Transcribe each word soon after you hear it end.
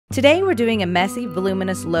Today we're doing a messy,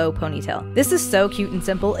 voluminous low ponytail. This is so cute and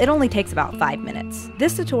simple, it only takes about 5 minutes.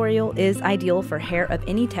 This tutorial is ideal for hair of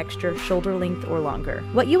any texture, shoulder length or longer.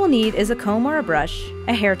 What you will need is a comb or a brush,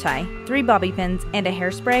 a hair tie, 3 bobby pins, and a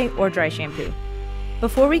hairspray or dry shampoo.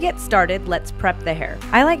 Before we get started, let's prep the hair.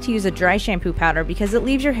 I like to use a dry shampoo powder because it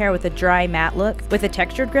leaves your hair with a dry, matte look with a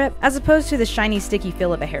textured grip as opposed to the shiny, sticky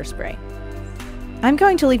feel of a hairspray. I'm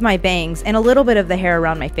going to leave my bangs and a little bit of the hair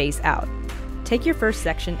around my face out. Take your first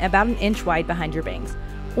section about an inch wide behind your bangs,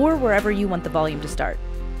 or wherever you want the volume to start.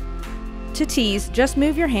 To tease, just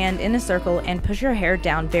move your hand in a circle and push your hair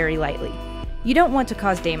down very lightly. You don't want to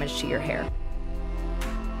cause damage to your hair.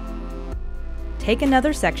 Take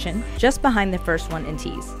another section just behind the first one and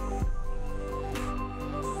tease.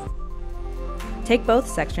 Take both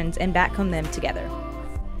sections and backcomb them together.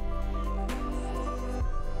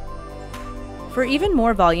 For even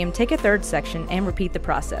more volume, take a third section and repeat the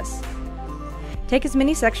process. Take as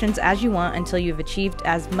many sections as you want until you've achieved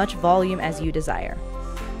as much volume as you desire.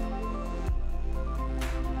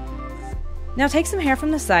 Now take some hair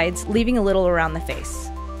from the sides, leaving a little around the face.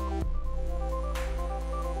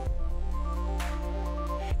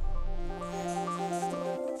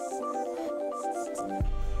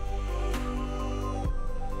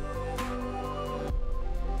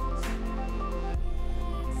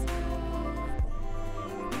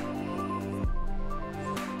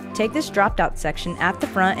 Take this dropped out section at the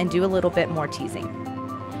front and do a little bit more teasing.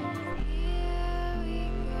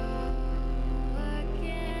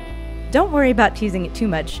 Don't worry about teasing it too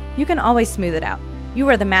much, you can always smooth it out. You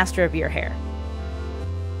are the master of your hair.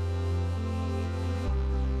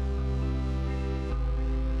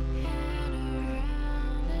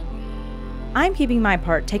 I'm keeping my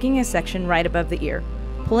part, taking a section right above the ear,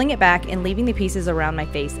 pulling it back and leaving the pieces around my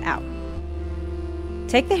face out.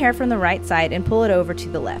 Take the hair from the right side and pull it over to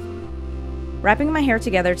the left, wrapping my hair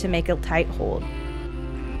together to make a tight hold.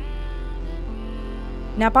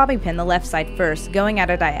 Now bobby pin the left side first, going at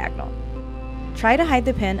a diagonal. Try to hide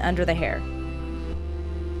the pin under the hair.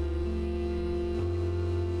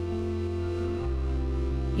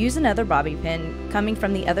 Use another bobby pin coming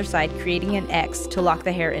from the other side, creating an X to lock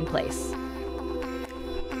the hair in place.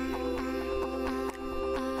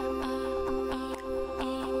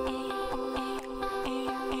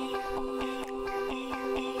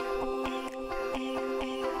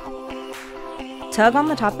 Tug on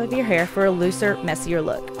the top of your hair for a looser, messier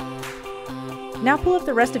look. Now pull up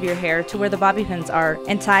the rest of your hair to where the bobby pins are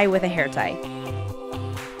and tie with a hair tie.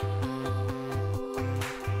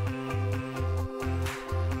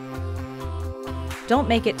 Don't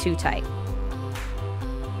make it too tight.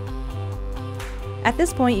 At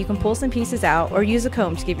this point, you can pull some pieces out or use a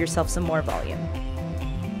comb to give yourself some more volume.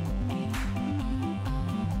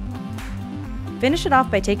 Finish it off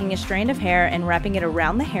by taking a strand of hair and wrapping it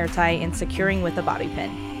around the hair tie and securing with a bobby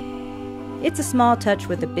pin. It's a small touch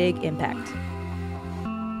with a big impact.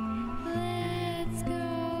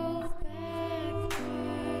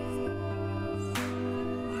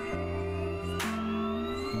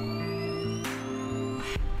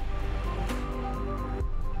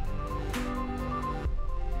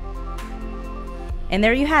 And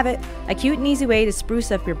there you have it, a cute and easy way to spruce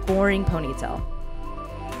up your boring ponytail.